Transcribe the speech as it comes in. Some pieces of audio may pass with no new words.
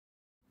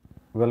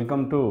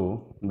Welcome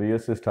to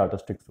BSc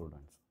Statistics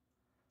students.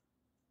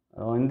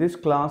 In this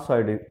class,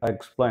 I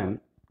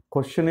explain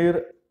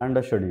questionnaire and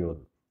a schedule.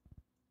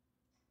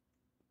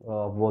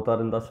 Both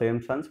are in the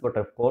same sense, but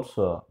of course,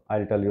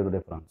 I'll tell you the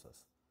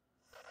differences.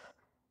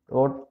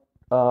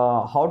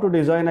 How to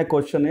design a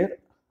questionnaire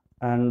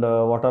and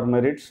what are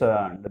merits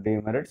and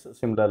demerits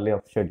similarly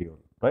of schedule,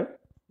 right?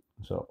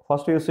 So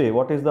first you see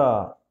what is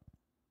the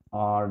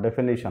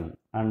definition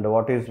and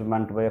what is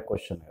meant by a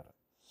questionnaire.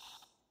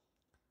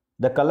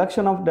 The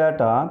collection of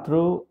data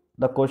through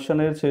the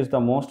questionnaires is the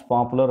most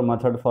popular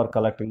method for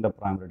collecting the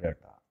primary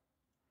data.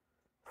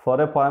 For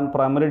a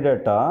primary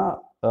data,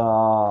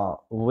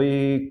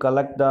 we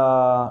collect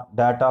the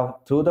data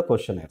through the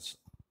questionnaires.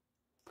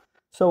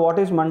 So what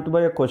is meant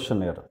by a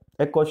questionnaire?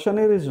 A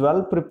questionnaire is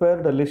well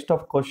prepared list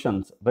of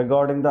questions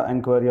regarding the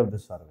inquiry of the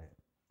survey.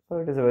 So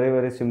it is a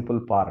very simple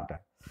part.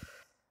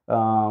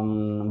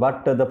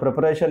 But the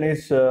preparation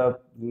is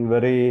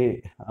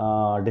very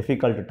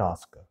difficult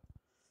task.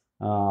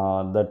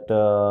 That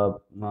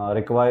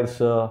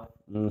requires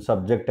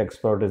subject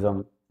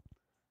expertism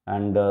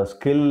and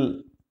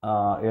skill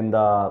in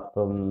the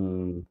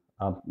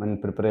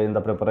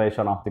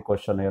preparation of the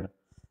questionnaire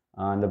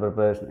and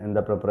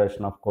the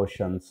preparation of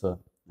questions,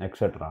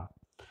 etc.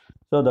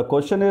 So the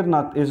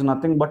questionnaire is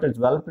nothing but a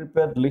well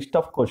prepared list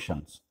of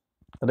questions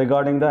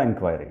regarding the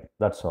inquiry.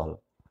 That's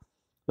all.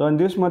 So in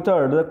this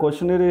method, the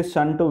questionnaire is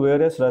sent to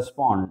various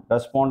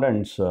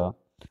respondents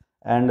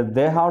and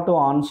they have to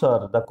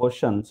answer the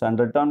questions and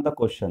return the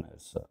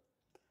questionnaires.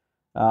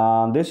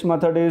 This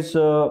method is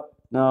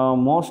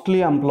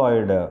mostly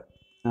employed,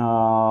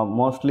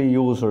 mostly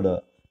used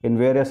in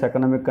various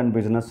economic and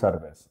business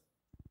surveys.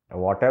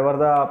 Whatever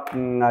the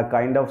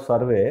kind of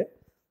survey,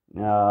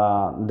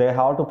 they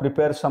have to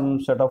prepare some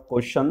set of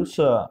questions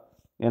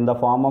in the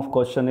form of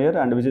questionnaire,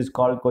 and which is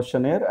called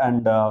questionnaire,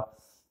 and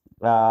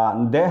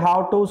they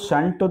have to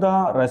send to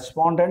the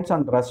respondents,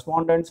 and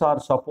respondents are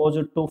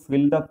supposed to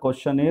fill the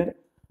questionnaire.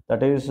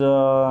 That is,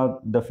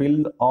 they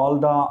fill all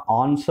the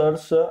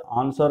answers,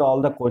 answer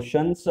all the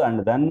questions,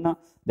 and then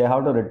they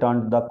have to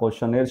return the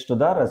questionnaires to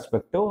the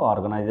respective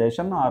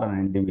organization or an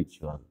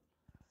individual.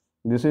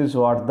 This is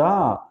what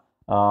the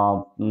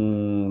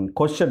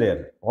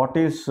questionnaire. What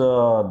is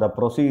the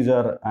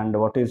procedure and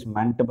what is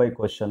meant by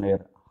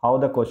questionnaire? How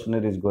the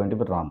questionnaire is going to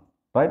be run,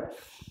 right?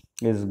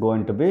 Is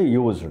going to be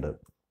used.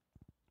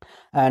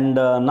 And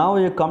now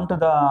you come to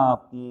the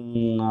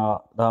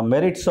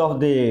merits of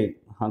the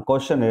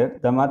questionnaire.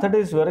 The method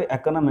is very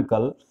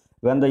economical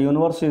when the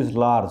universe is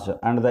large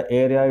and the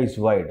area is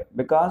wide,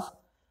 because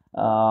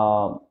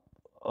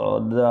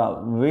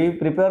we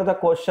prepare the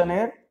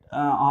questionnaire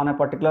on a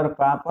particular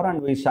paper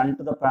and we send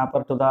the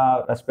paper to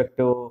the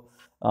respective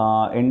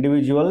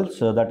individuals,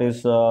 that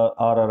is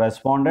our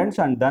respondents,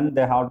 and then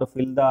they have to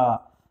fill the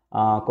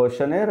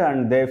questionnaire,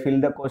 and they fill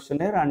the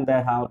questionnaire, and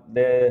they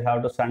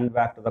have to send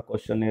back to the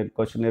questionnaire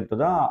to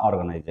the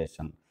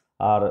organization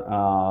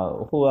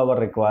or whoever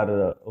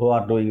require who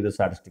are doing the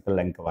statistical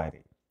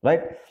inquiry,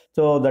 right?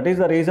 So that is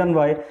the reason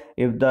why,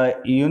 if the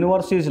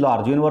universe is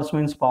large, universe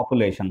means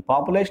population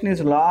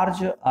is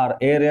large or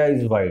area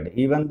is wide,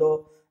 even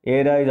though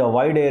area is a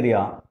wide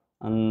area,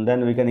 and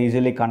then we can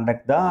easily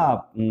conduct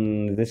the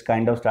this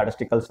kind of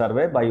statistical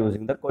survey by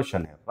using the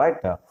questionnaire,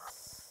 right?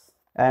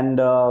 And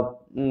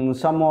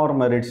some more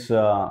merits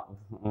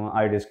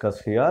I discuss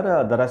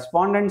here. The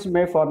respondents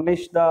may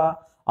furnish the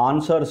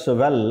answers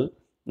well,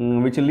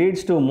 which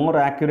leads to more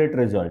accurate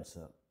results.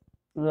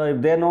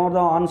 If they know the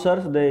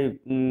answers, they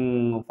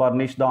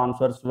furnish the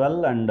answers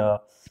well, and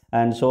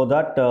so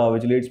that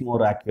which leads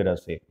more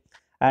accuracy.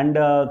 And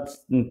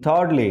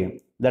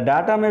thirdly, the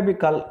data may be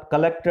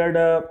collected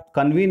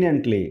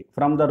conveniently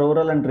from the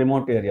rural and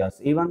remote areas.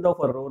 Even though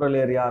for rural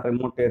area,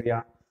 remote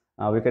area,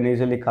 we can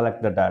easily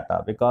collect the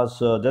data, because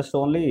just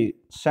only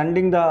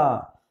sending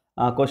the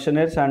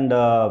questionnaires, and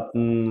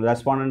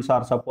respondents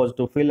are supposed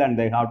to fill and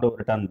they have to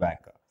return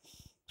back.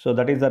 So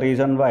that is the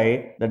reason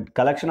why the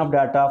collection of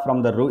data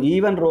from the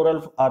even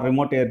rural or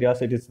remote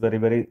areas, it is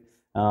very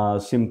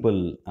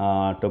simple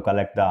to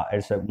collect the,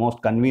 it's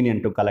most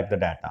convenient to collect the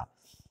data.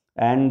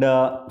 And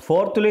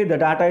fourthly, the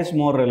data is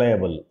more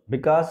reliable,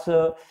 because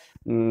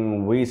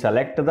we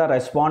select the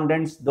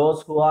respondents,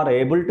 those who are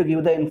able to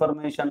give the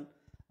information,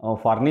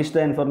 furnish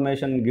the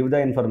information, give the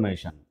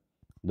information.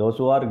 Those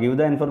who are give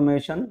the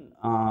information,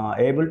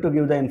 able to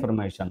give the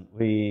information,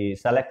 we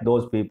select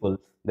those people.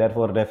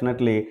 Therefore,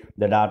 definitely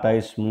the data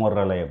is more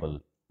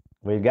reliable.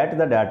 We get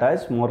the data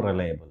is more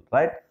reliable,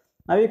 right?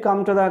 Now we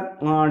come to the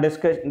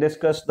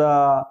discuss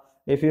the,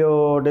 if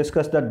you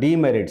discuss the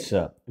demerits,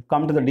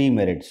 come to the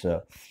demerits.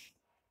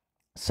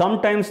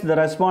 Sometimes the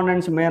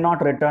respondents may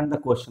not return the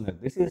questionnaire.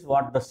 This is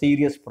what the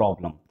serious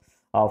problem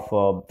of,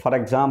 for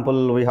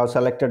example, we have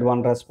selected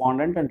one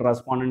respondent and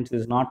respondent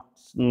is not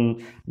return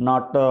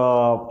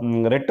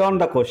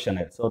the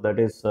questionnaire. So that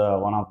is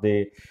one of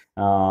the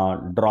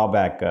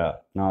drawback or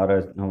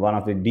one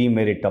of the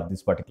demerit of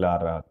this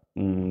particular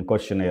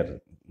questionnaire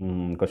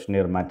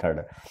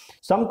method.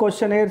 Some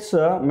questionnaires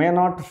may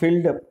not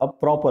filled up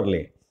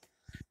properly.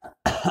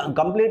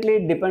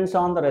 completely depends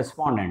on the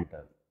respondent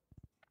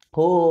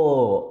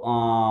who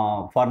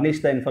furnish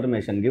the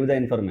information, give the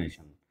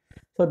information.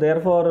 So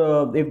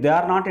therefore, if they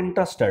are not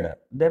interested,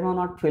 they may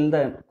not fill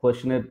the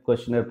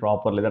questionnaire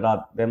properly.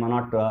 They may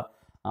not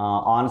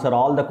answer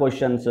all the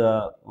questions.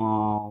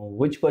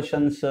 Which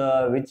questions,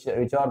 which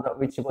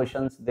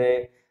questions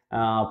they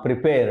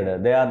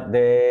prepared.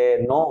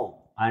 They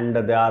know, and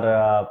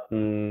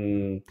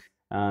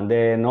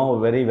they know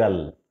very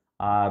well,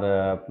 or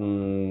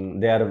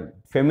they are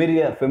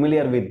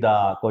familiar with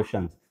the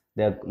questions.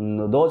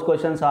 Those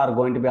questions are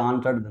going to be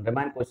answered. The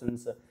remain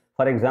questions,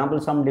 for example,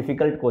 some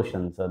difficult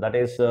questions, that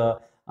is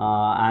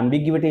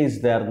ambiguity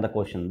is there in the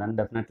question, then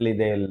definitely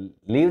they will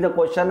leave the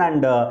question,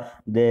 and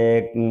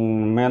they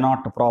may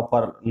not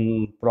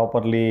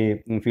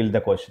properly fill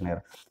the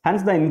questionnaire.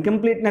 Hence, the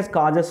incompleteness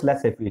causes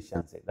less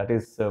efficiency. That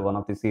is one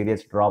of the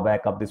serious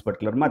drawback of this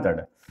particular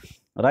method.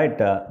 Right.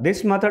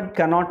 This method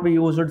cannot be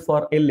used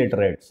for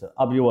illiterates,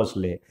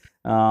 obviously.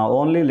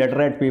 Only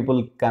literate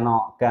people can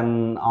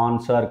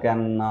answer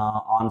and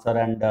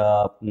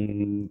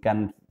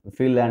can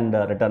fill and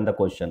return the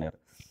questionnaire.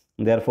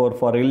 Therefore,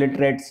 for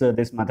illiterates,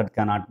 this method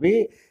cannot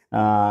be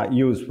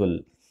useful.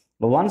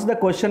 Once the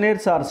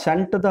questionnaires are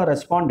sent to the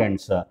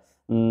respondents,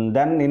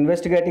 then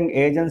investigating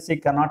agency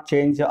cannot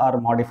change or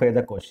modify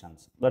the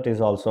questions. That is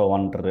also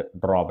one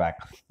drawback.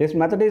 This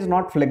method is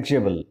not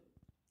flexible.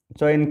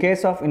 So, in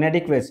case of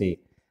inadequacy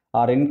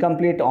or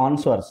incomplete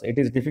answers, it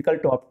is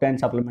difficult to obtain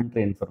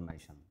supplementary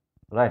information.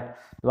 Right.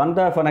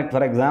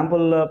 For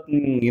example,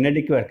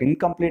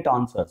 incomplete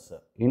answers,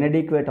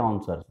 inadequate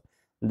answers,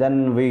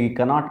 then we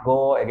cannot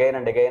go again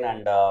and again,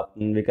 and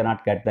we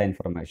cannot get the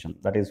information.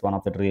 That is one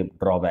of the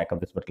drawback of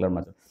this particular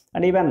method.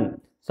 And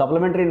even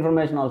supplementary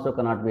information also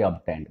cannot be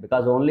obtained,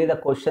 because only the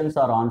questions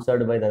are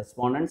answered by the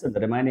respondents, and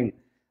the remaining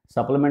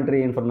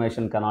supplementary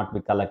information cannot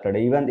be collected.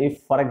 Even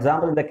if, for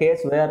example, in the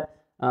case where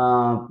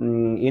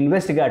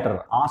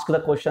investigator ask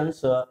the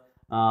questions,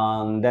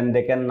 then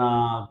they can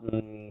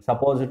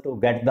suppose to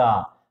get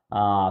the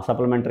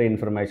supplementary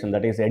information,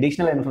 that is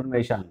additional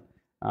information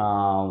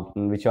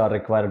which are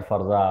required for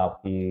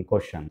the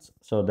questions.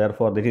 So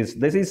therefore, this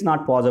is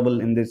not possible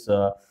in this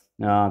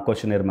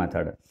questionnaire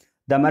method.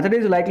 The method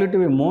is likely to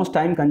be most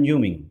time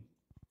consuming,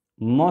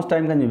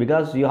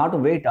 because you have to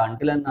wait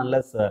until and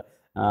unless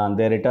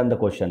they return the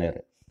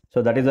questionnaire.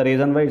 So that is the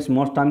reason why it's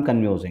most time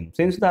consuming,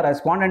 since the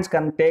respondents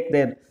can take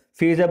their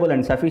feasible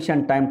and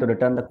sufficient time to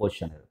return the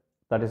questionnaire.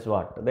 That is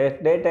what they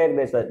take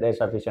their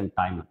sufficient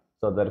time.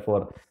 So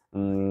therefore,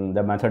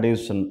 the method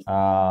is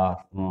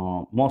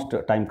most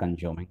time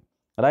consuming.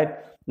 Right.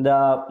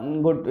 The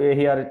good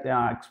here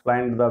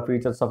explained the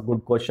features of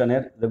good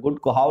questionnaire.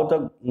 How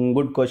the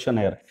good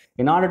questionnaire.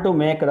 In order to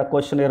make the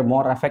questionnaire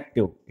more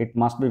effective, it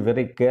must be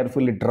very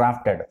carefully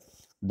drafted.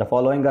 The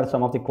following are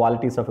some of the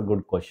qualities of a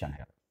good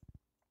questionnaire.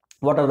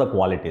 What are the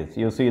qualities?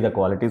 You see the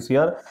qualities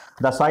here.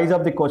 The size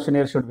of the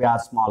questionnaire should be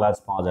as small as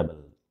possible.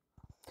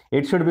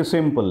 It should be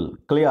simple,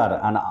 clear,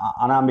 and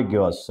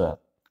unambiguous.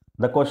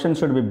 The question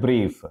should be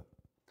brief.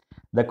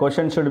 The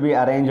question should be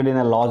arranged in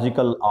a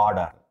logical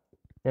order.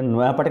 In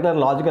a particular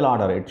logical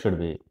order, it should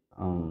be.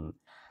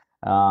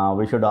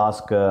 We should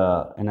ask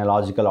in a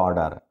logical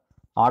order.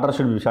 Order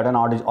should be certain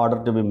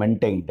order to be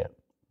maintained.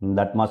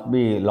 That must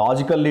be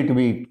logically to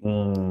be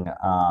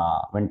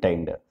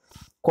maintained.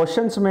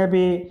 Questions may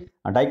be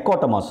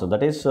dichotomous.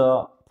 That is,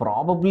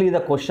 probably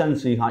the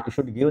questions you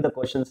should give the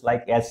questions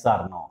like yes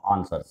or no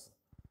answers.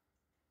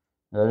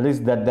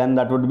 Then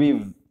that would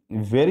be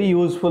very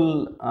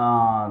useful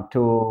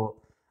to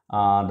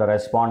the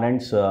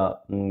respondents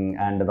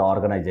and the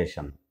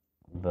organization.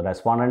 The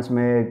respondents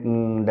may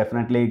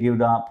definitely give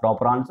the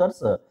proper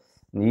answers,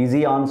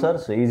 easy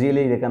answers.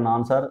 Easily they can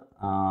answer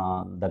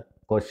the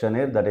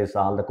questionnaire, that is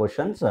all the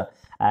questions,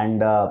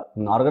 and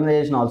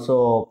organization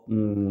also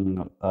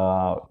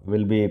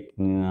will be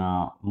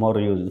more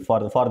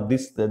useful for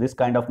this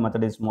kind of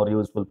method is more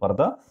useful for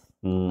the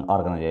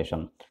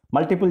organization.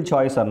 Multiple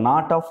choice are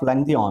not of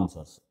lengthy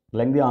answers.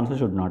 Lengthy answers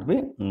should not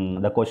be,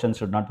 the questions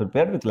should not be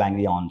prepared with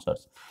lengthy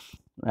answers.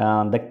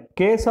 The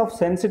case of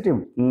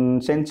sensitive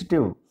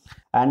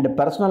and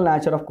personal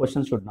nature of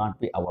questions should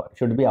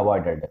be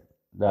avoided.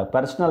 The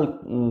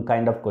personal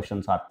kind of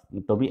questions are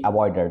to be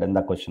avoided in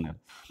the questionnaire.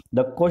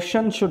 The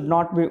question should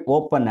not be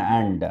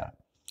open-end,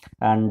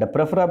 and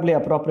preferably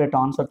appropriate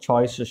answer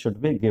choice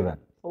should be given.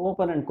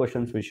 Open-end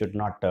questions we should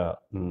not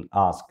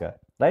ask,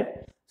 right?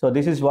 So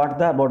this is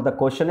what about the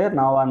questionnaire.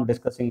 Now I am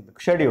discussing the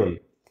schedule.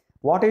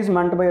 What is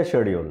meant by a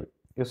schedule?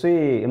 You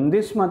see, in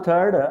this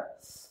method,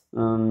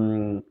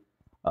 the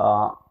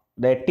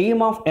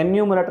team of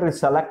enumerator is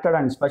selected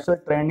and special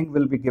training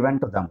will be given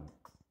to them.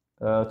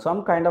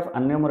 Some kind of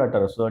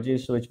enumerators,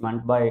 which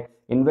meant by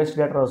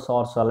investigators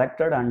are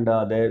selected, and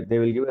they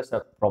will give us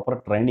a proper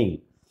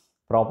training,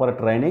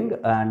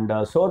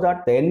 and so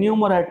that the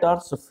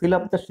enumerators fill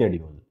up the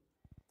schedule.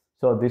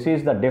 So this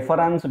is the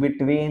difference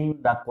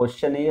between the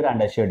questionnaire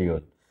and a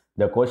schedule.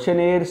 The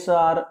questionnaires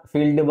are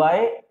filled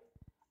by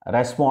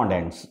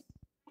respondents,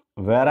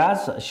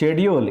 Whereas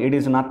schedule, it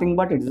is nothing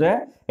but it's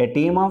a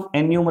team of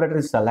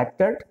enumerators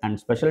selected and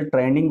special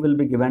training will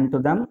be given to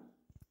them,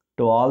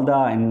 to all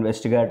the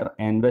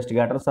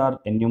investigators or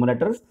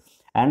enumerators,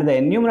 and the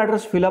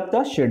enumerators fill up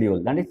the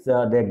schedule. That is,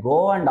 they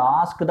go and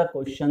ask the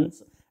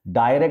questions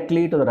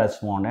directly to the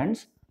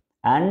respondents,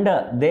 and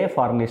they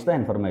furnish the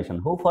information.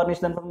 Who furnish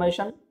the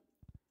information?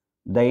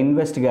 The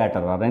investigator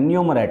or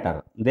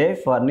enumerator. They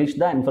furnish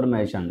the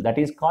information. That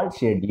is called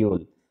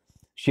schedule.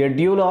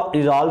 Schedule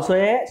is also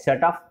a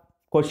set of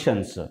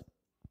questions.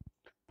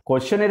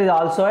 Questionnaire is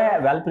also a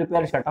well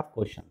prepared set of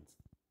questions.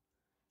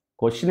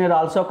 Questionnaire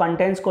also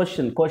contains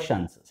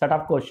questions, set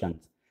of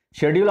questions.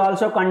 Schedule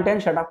also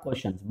contains set of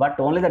questions, but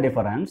only the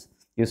difference,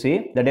 you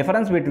see, the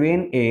difference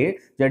between a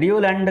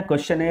schedule and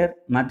questionnaire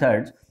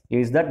methods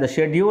is that the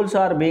schedules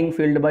are being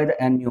filled by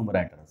the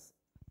enumerators.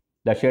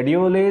 The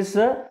schedule is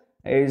going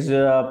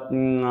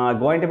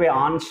to be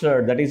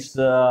answered, that is,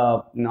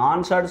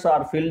 answers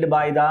are filled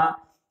by the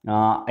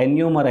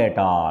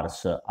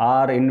enumerators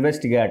or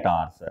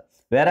investigators,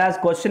 whereas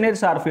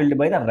questionnaires are filled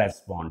by the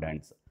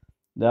respondents.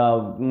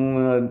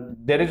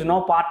 There is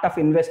no part of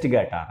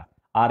investigator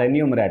or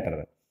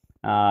enumerator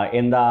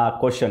in the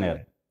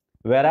questionnaire,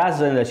 whereas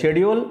in the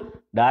schedule,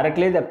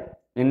 directly the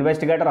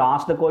investigator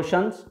asks the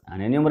questions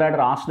and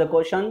enumerator asks the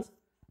questions,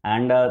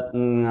 and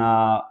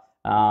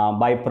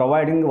by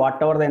providing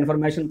whatever the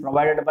information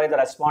provided by the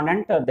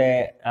respondent,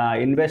 the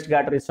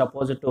investigator is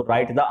supposed to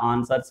write the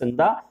answers in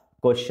the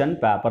question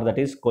paper, that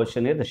is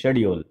questionnaire, the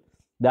schedule.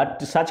 That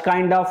such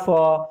kind of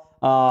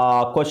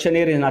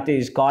questionnaire is nothing,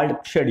 is called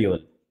schedule.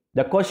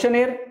 The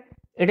questionnaire,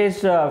 it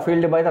is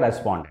filled by the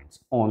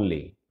respondents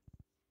only.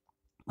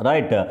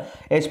 Right. A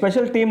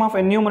special team of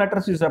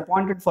enumerators is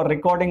appointed for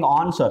recording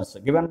answers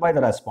given by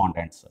the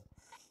respondents.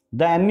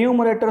 The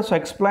enumerators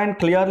explain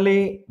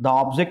clearly the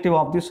objective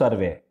of the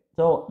survey.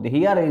 So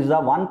here is the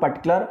one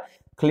particular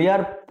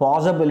clear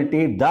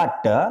possibility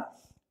that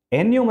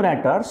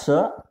enumerators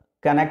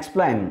can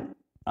explain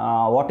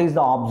what is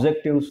the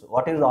objectives,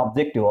 what is the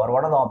objective, or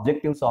what are the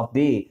objectives of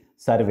the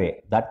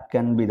survey. That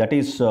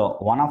is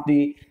one of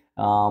the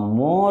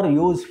more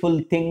useful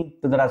thing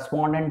to the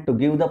respondent to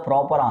give the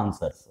proper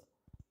answers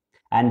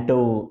and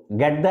to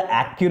get the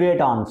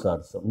accurate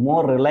answers,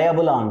 more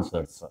reliable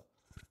answers.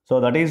 So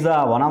that is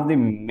one of the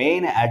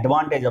main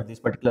advantage of this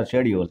particular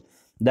schedule.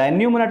 The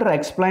enumerator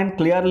explained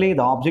clearly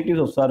the objectives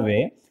of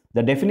survey,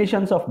 the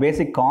definitions of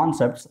basic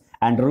concepts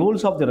and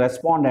rules of the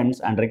respondents,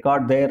 and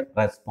record their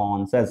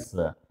responses.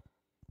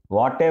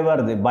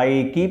 Whatever,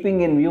 by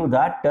keeping in view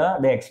that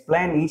they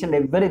explain each and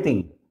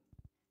everything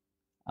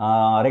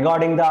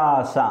regarding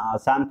the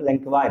sample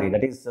inquiry,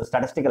 that is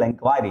statistical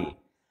inquiry,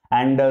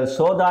 and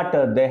so that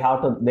they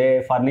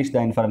furnish the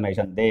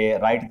information, they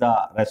write the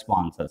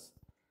responses,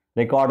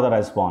 record the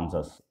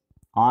responses,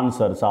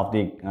 answers of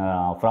the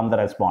from the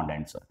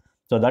respondents.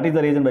 So that is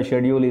the reason the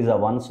schedule is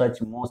one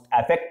such most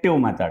effective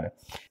method.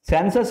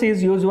 Census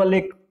is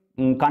usually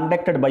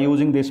conducted by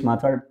using this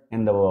method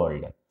in the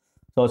world.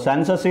 So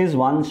census is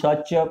one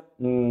such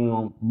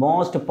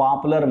most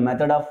popular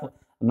method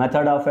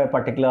of a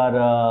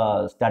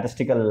particular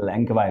statistical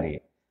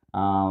inquiry.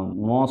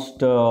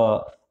 Most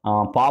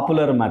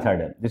popular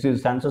method. This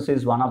is census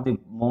is one of the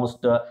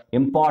most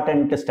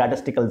important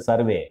statistical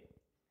survey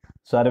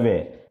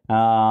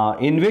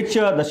in which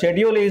the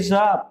schedule is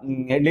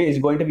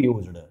going to be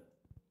used.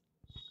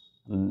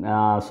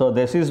 So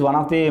this is one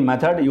of the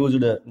method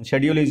used.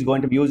 Schedule is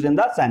going to be used in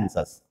the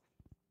census.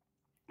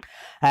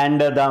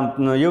 And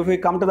if we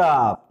come to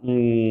the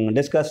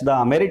discuss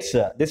the merits,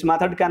 this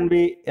method can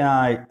be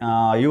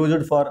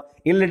used for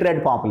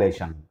illiterate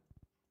population.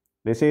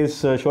 This is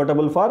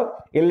suitable for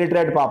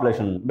illiterate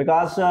population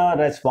because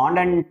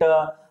respondent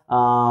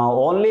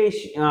only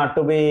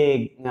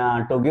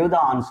to give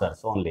the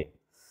answers only,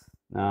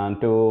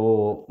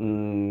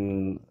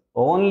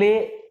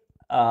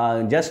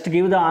 just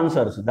give the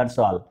answers. That's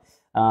all.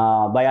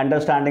 By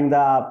understanding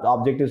the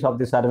objectives of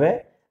the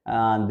survey,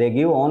 they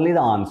give only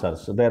the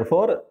answers. So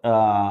therefore,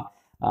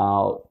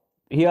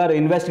 here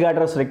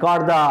investigators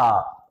record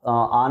the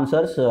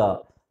answers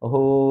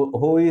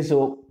who is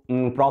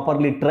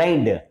properly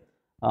trained.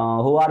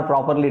 Who are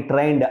properly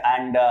trained,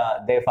 and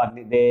they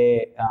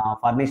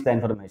furnish the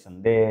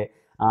information. They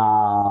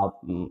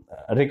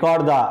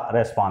record the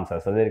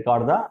responses. So they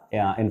record the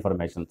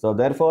information. So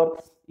therefore,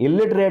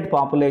 illiterate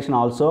population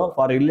also,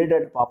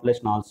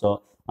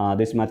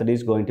 this method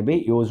is going to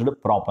be used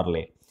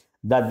properly.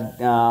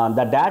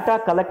 The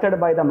data collected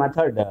by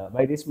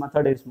this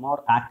method is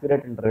more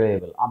accurate and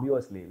reliable.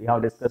 Obviously, we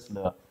have discussed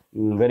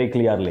very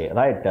clearly,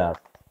 right?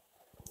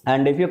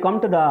 And if you come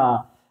to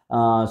the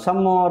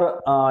some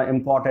more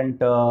important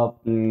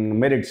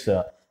merits.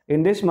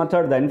 In this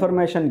method, the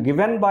information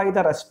given by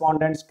the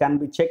respondents can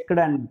be checked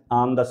and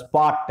on the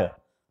spot,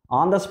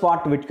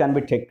 which can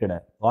be checked.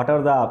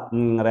 Whatever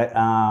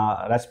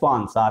the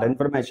response or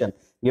information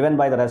given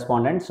by the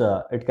respondents,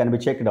 it can be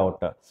checked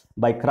out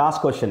by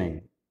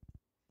cross-questioning,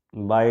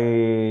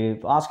 by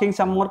asking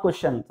some more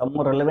question, some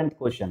more relevant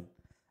question,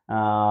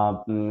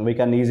 we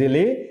can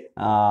easily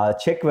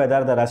check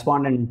whether the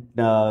respondent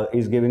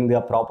is giving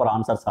the proper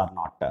answers or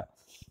not.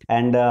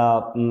 And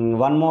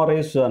one more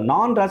is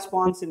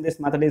non-response in this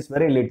method is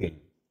very little,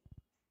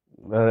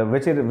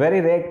 which is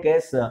very rare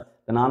case. The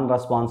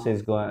non-response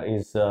is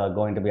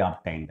going to be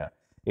obtained,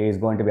 is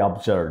going to be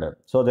observed.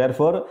 So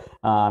therefore,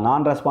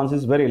 non-response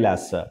is very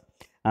less,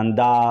 and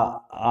the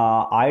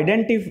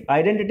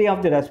identity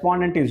of the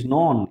respondent is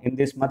known in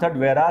this method,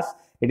 whereas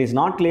it is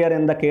not clear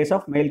in the case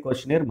of mail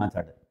questionnaire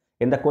method.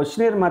 In the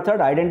questionnaire method,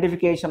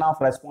 identification of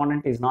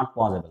respondent is not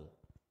possible,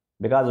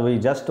 because we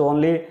just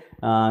only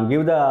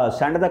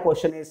send the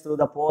questionnaires through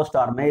the post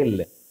or mail,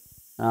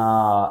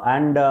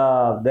 and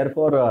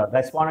therefore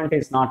respondent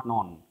is not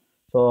known.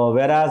 So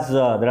whereas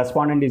the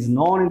respondent is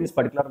known in this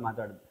particular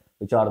method,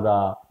 which are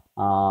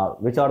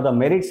the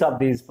merits of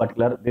this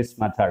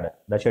method,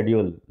 the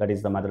schedule, that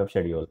is the method of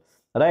schedule,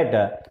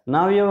 right?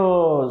 Now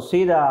you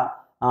see the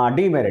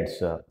demerits.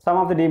 Some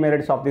of the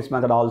demerits of this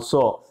method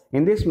also.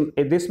 In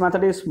this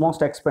method is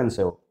most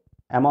expensive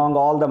among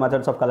all the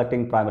methods of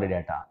collecting primary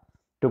data.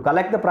 To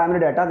collect the primary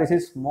data, this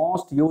is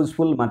most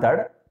useful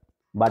method,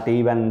 but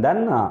even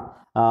then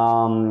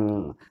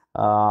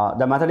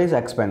the method is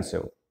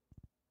expensive,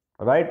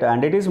 right?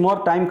 And it is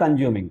more time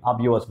consuming,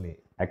 obviously,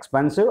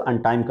 expensive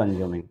and time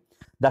consuming.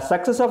 The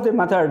success of the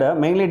method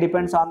mainly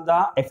depends on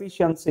the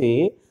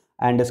efficiency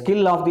and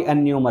skill of the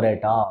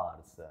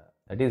enumerators.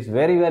 That is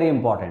very, very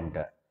important.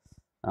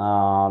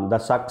 The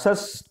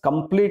success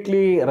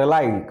completely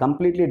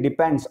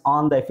depends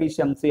on the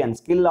efficiency and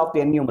skill of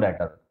the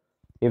enumerator.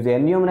 If the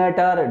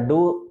enumerator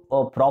do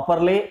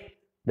properly,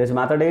 this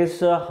method is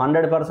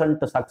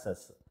 100%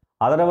 success.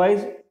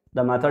 Otherwise,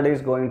 the method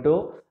is going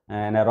to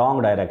in a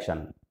wrong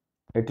direction.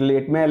 It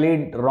may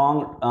lead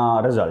wrong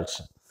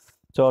results.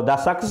 So the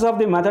success of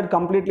the method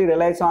completely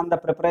relies on the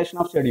preparation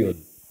of schedule.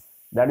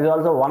 That is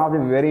also one of the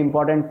very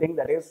important thing.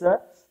 That is,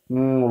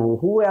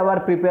 whoever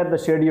prepare the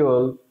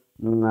schedule,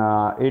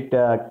 it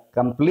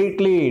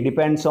completely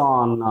depends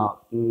on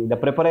the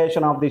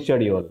preparation of the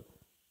schedule.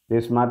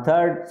 This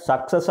method,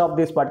 success of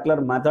this particular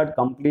method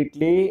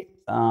completely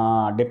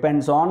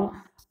depends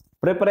on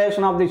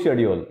preparation of the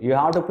schedule. You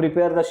have to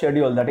prepare the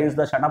schedule, that is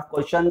the set of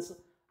questions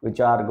which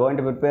are going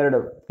to be prepared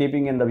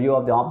keeping in the view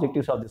of the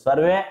objectives of the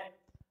survey,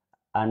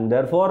 and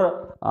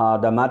therefore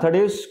the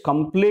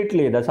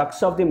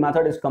success of the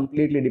method is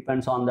completely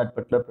depends on that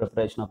particular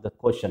preparation of the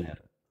questionnaire.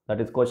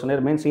 That is, questionnaire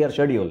means here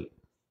schedule.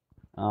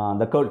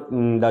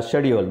 The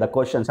schedule, the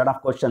question, set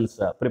of questions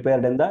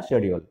prepared in the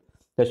schedule.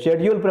 The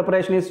schedule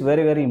preparation is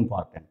very, very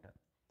important,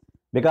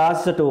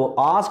 because to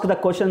ask the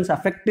questions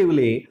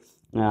effectively,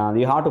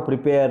 you have to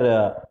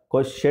prepare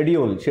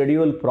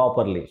schedule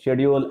properly,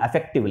 schedule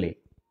effectively,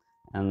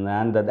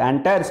 and the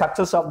entire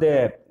success of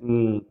the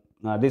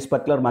this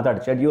particular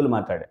method, schedule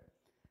method,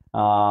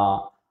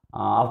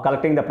 of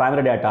collecting the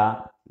primary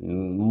data,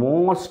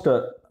 most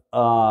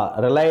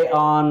rely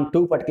on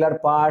two particular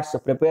parts: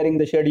 preparing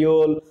the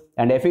schedule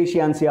and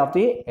efficiency of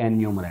the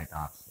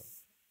enumerators,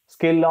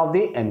 skill of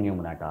the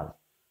enumerators.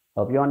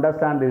 Hope you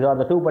understand. These are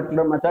the two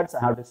particular methods. I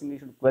have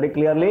distinguished very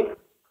clearly: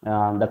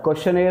 the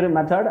questionnaire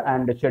method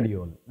and the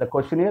schedule. The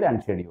questionnaire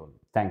and schedule.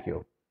 Thank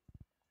you.